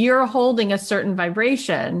you're holding a certain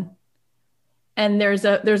vibration, and there's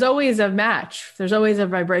always a match. There's always a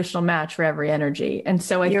vibrational match for every energy. And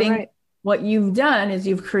so I think what you've done is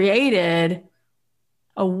you've created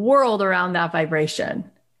a world around that vibration.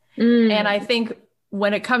 And I think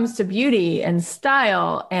when it comes to beauty and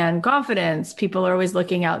style and confidence, people are always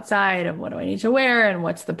looking outside of what do I need to wear and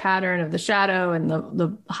what's the pattern of the shadow and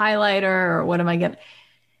the highlighter, or what am I getting?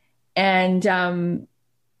 And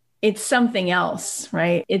it's something else,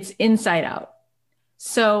 right? It's inside out.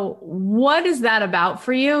 So what is that about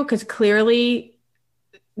for you? Because clearly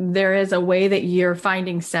there is a way that you're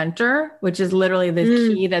finding center, which is literally the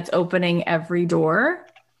key that's opening every door.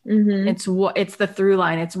 It's the through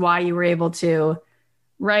line. It's why you were able to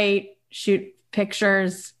write, shoot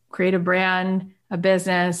pictures, create a brand, a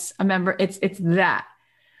business, a member. It's that.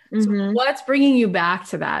 So what's bringing you back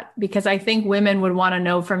to that? Because I think women would want to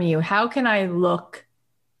know from you, how can I look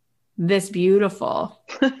this beautiful?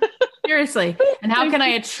 Seriously. And how can I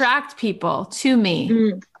attract people to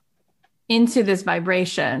me into this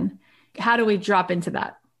vibration? How do we drop into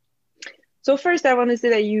that? So first, I want to say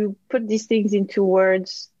that you put these things into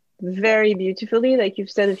words very beautifully. Like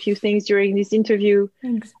you've said a few things during this interview.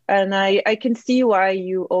 Thanks. And I can see why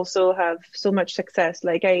you also have so much success.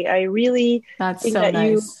 Like I really think so that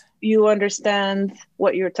nice. you understand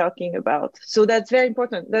what you're talking about. So that's very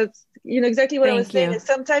important. That's, exactly what I was saying. Is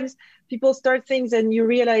sometimes people start things and you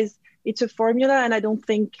realize it's a formula, and I don't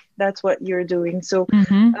think that's what you're doing. So,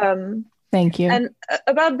 thank you. And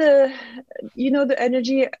about the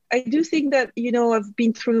energy, I do think that, I've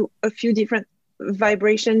been through a few different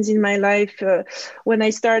vibrations in my life. When I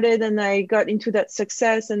started and I got into that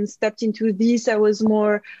success and stepped into this, I was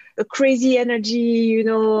more a crazy energy,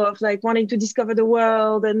 of like wanting to discover the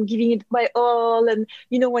world and giving it my all. And,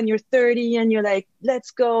 when you're 30 and you're like,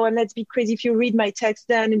 let's go and let's be crazy. If you read my text,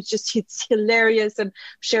 then it's hilarious. And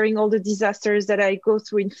sharing all the disasters that I go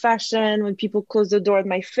through in fashion when people close the door at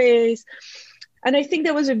my face. And I think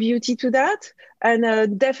there was a beauty to that.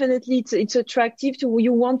 And definitely it's attractive to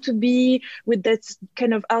you want to be with that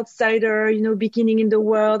kind of outsider, beginning in the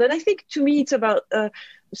world. And I think to me, it's about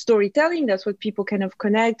storytelling. That's what people kind of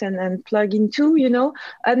connect and plug into,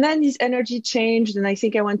 And then this energy changed. And I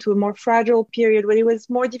think I went to a more fragile period where it was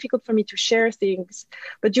more difficult for me to share things.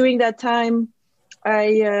 But during that time,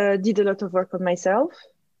 I did a lot of work on myself,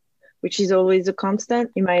 which is always a constant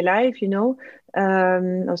in my life,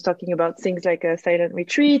 I was talking about things like a silent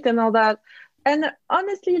retreat and all that. And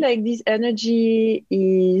honestly, like this energy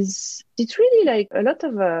it's really like a lot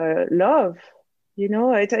of love,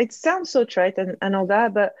 it sounds so trite and all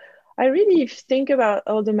that, but I really think about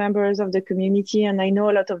all the members of the community, and I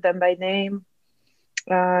know a lot of them by name.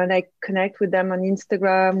 And I connect with them on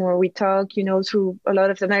Instagram, where we talk, through a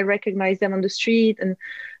lot of them. I recognize them on the street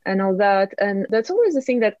and all that. And that's always the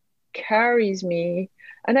thing that carries me.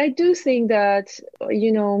 And I do think that,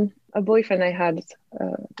 a boyfriend I had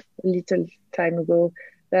a little time ago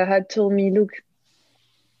that had told me, look,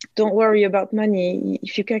 don't worry about money.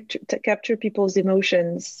 If you capture people's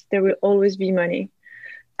emotions, there will always be money.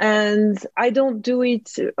 And I don't do it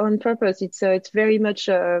on purpose. It's very much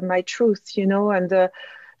my truth, and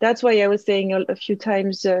that's why I was saying a few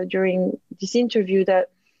times during this interview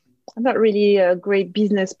that I'm not really a great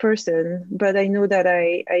business person, but I know that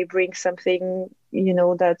I bring something,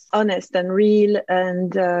 that's honest and real.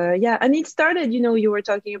 And and it started, you were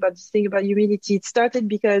talking about this thing about humility. It started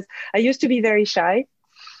because I used to be very shy.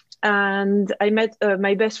 And I met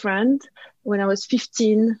my best friend when I was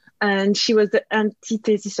 15, and she was the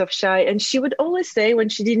antithesis of shy. And she would always say when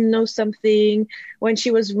she didn't know something, when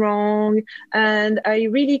she was wrong. And I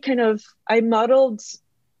really I modeled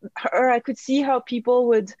her. I could see how people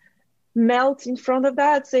would melt in front of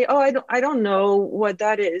that, say, oh, I don't know what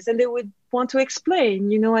that is. And they would want to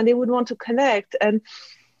explain, and they would want to connect. And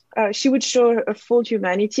she would show a full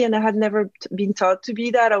humanity, and I had never been taught to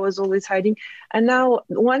be that. I was always hiding. And now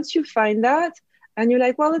once you find that and you're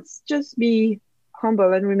like, well, let's just be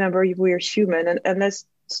humble and remember we're human, and let's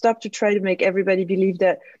stop to try to make everybody believe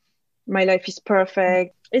that my life is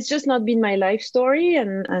perfect. It's just not been my life story.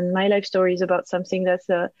 And my life story is about something that's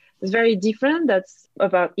It's very different. That's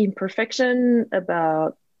about imperfection,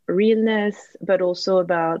 about realness, but also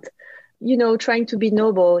about, trying to be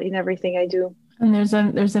noble in everything I do. And there's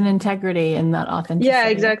an integrity in that authenticity. Yeah,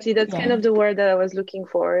 exactly. That's kind of the word that I was looking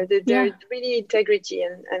for. There's really integrity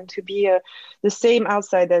and to be the same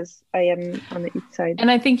outside as I am on the inside. And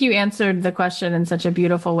I think you answered the question in such a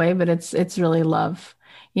beautiful way, but it's really love.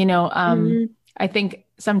 I think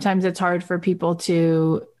sometimes it's hard for people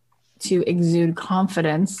to exude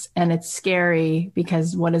confidence, and it's scary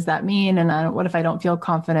because what does that mean? And what if I don't feel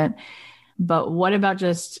confident? But what about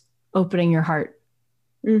just opening your heart?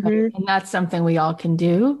 Right? And that's something we all can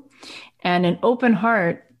do. And an open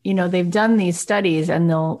heart, they've done these studies, and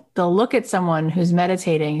they'll look at someone who's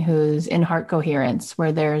meditating, who's in heart coherence,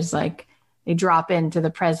 where there's like, they drop into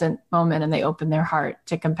the present moment and they open their heart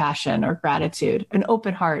to compassion or gratitude, an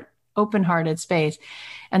open heart, open-hearted space.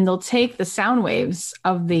 And they'll take the sound waves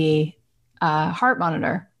of the heart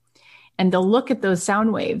monitor, and they'll look at those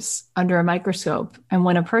sound waves under a microscope. And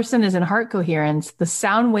when a person is in heart coherence, the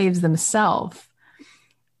sound waves themselves,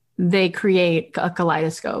 they create a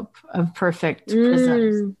kaleidoscope of perfect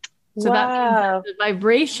prisms. So that means that the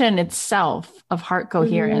vibration itself of heart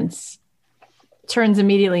coherence turns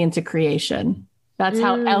immediately into creation. That's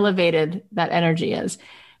how elevated that energy is.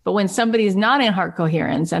 But when somebody's not in heart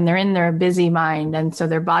coherence and they're in their busy mind, and so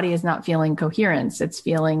their body is not feeling coherence, it's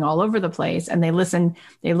feeling all over the place, and they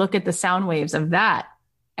look at the sound waves of that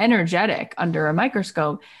energetic under a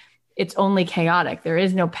microscope, it's only chaotic. There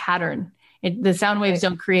is no pattern. The sound waves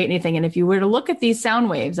don't create anything. And if you were to look at these sound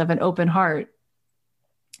waves of an open heart,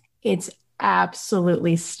 it's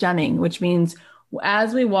absolutely stunning, which means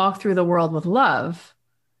as we walk through the world with love,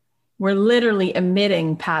 we're literally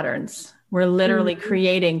emitting patterns. We're literally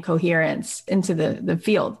creating coherence into the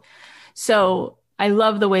field. So I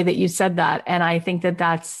love the way that you said that. And I think that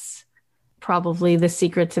that's probably the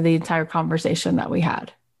secret to the entire conversation that we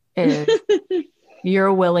had, is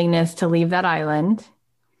your willingness to leave that island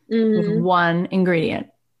with one ingredient,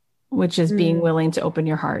 which is being willing to open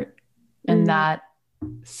your heart. And that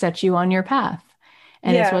sets you on your path.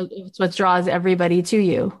 And it's what draws everybody to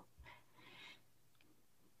you.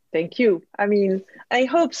 Thank you. I mean, I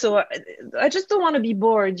hope so. I just don't want to be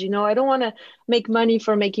bored. I don't want to make money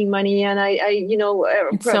for making money. And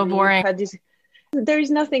it's so boring. There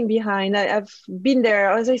is nothing behind. I've been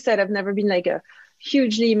there. As I said, I've never been like a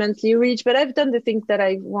hugely immensely rich, but I've done the things that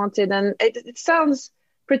I wanted. And it sounds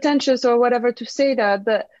pretentious or whatever to say that,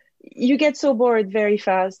 but you get so bored very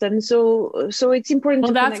fast. And so it's important.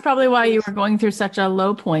 Well, that's probably why you were going through such a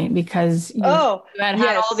low point, because you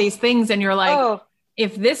had all these things and you're like,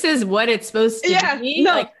 if this is what it's supposed to be,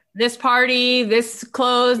 like this party, this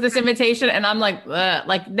clothes, this invitation. And I'm like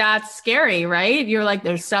that's scary, right? You're like,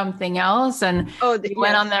 there's something else. And you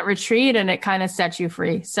went on that retreat and it kind of set you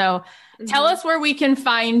free. So tell us where we can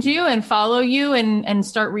find you and follow you and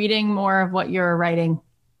start reading more of what you're writing.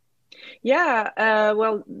 Yeah.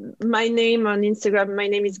 Well, my name on Instagram, my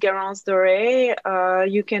name is Garance Doré.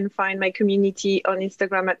 You can find my community on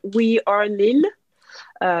Instagram at We Are Lille.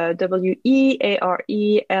 WEARELILE,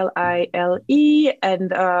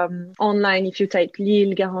 and online, if you type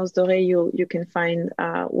Lille Garance Doré, you can find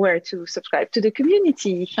where to subscribe to the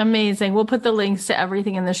community. Amazing. We'll put the links to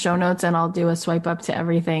everything in the show notes, and I'll do a swipe up to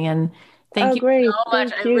everything. And thank you so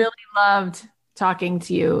much. I really loved talking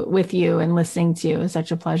to you, with you, and listening to you. It was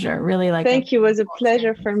such a pleasure. Really Thank you. It was a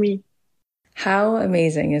pleasure for me. How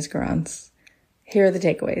amazing is Garance? Here are the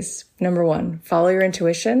takeaways. Number 1, follow your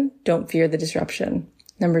intuition. Don't fear the disruption.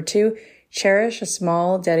 Number 2, cherish a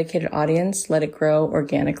small, dedicated audience. Let it grow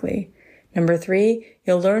organically. Number 3,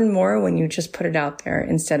 you'll learn more when you just put it out there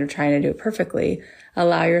instead of trying to do it perfectly.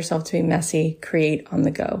 Allow yourself to be messy. Create on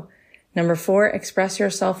the go. Number 4, express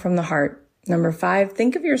yourself from the heart. Number 5,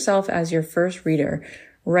 think of yourself as your first reader.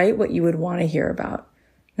 Write what you would want to hear about.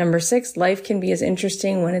 Number 6, life can be as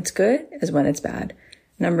interesting when it's good as when it's bad.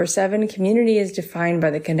 Number 7, community is defined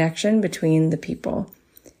by the connection between the people.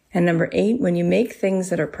 And number 8, when you make things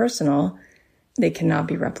that are personal, they cannot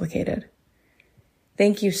be replicated.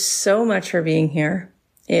 Thank you so much for being here.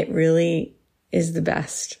 It really is the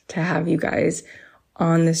best to have you guys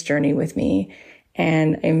on this journey with me.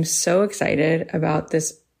 And I'm so excited about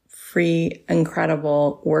this free,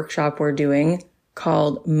 incredible workshop we're doing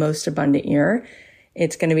called Most Abundant Year.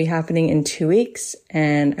 It's going to be happening in 2 weeks,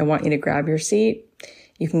 and I want you to grab your seat.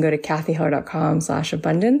 You can go to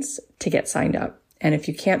kathyheller.com/abundance to get signed up. And if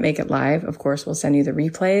you can't make it live, of course, we'll send you the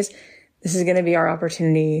replays. This is going to be our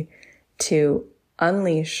opportunity to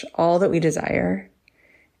unleash all that we desire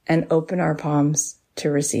and open our palms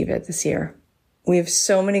to receive it this year. We have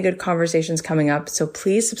so many good conversations coming up, so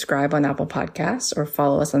please subscribe on Apple Podcasts or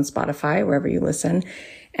follow us on Spotify, wherever you listen.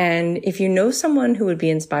 And if you know someone who would be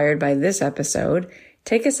inspired by this episode,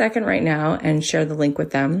 take a second right now and share the link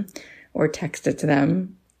with them or text it to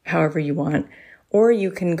them, however you want. Or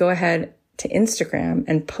you can go ahead to Instagram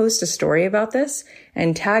and post a story about this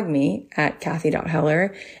and tag me at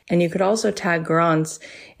Kathy.Heller. And you could also tag Garance,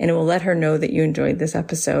 and it will let her know that you enjoyed this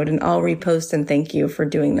episode, and I'll repost and thank you for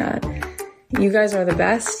doing that. You guys are the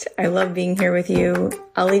best. I love being here with you.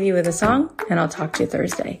 I'll leave you with a song, and I'll talk to you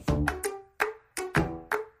Thursday.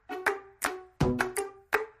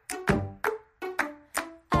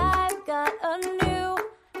 I've got a new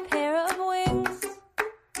pair of wings.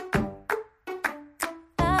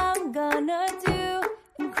 I'm gonna do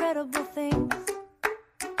incredible things.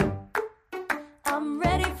 I'm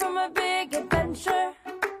ready for my big adventure.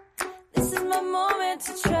 This is my moment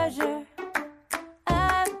to treasure.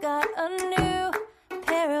 I've got a new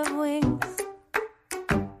pair of wings.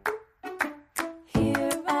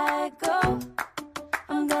 Here I go.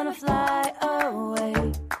 I'm gonna fly away.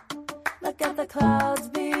 Look at the clouds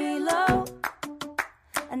below.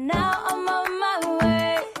 And now I'm on my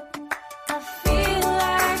way. I feel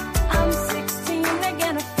like I'm 16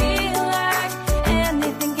 again. I feel like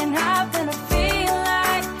anything can happen. I feel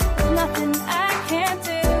like there's nothing I can't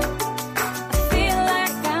do. I feel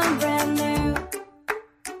like I'm brand new.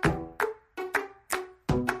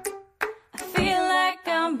 I feel like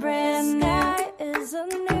I'm brand new. Sky is a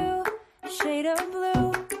new shade of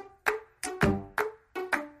blue.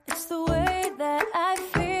 It's the way that I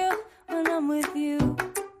feel when I'm with you.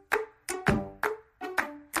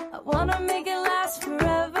 I wanna make it last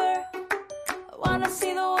forever. I wanna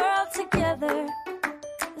see the world together.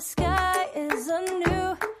 The sky is a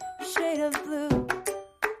new shade of blue.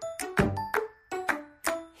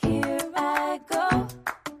 Here I go.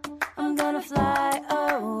 I'm gonna fly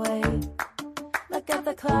away. Look at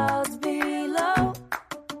the clouds below.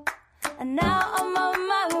 And now I'm on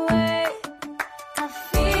my way. I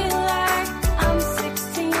feel like I'm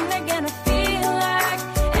 16 again. I feel like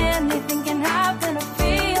anything can happen. I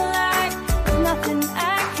feel like there's nothing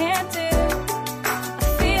I can't do. I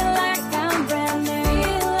feel like I'm brand new. I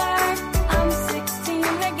feel like I'm 16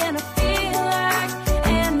 again. I feel like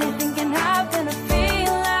anything can happen. I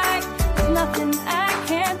feel like there's nothing I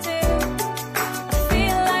can't do. I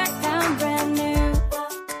feel like I'm brand new.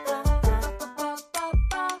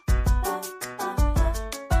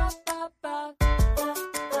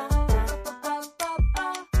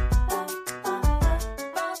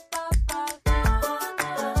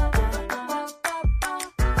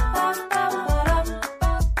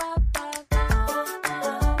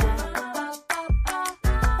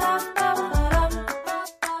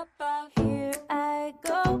 Here I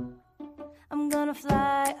go. I'm gonna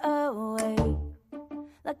fly away.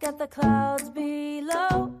 Look at the clouds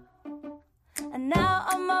below. And now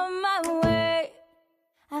I'm on my way.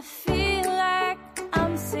 I feel like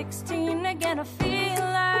I'm 16 again. I feel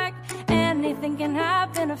like anything can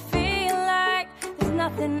happen. I feel like there's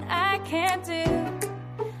nothing I can't do.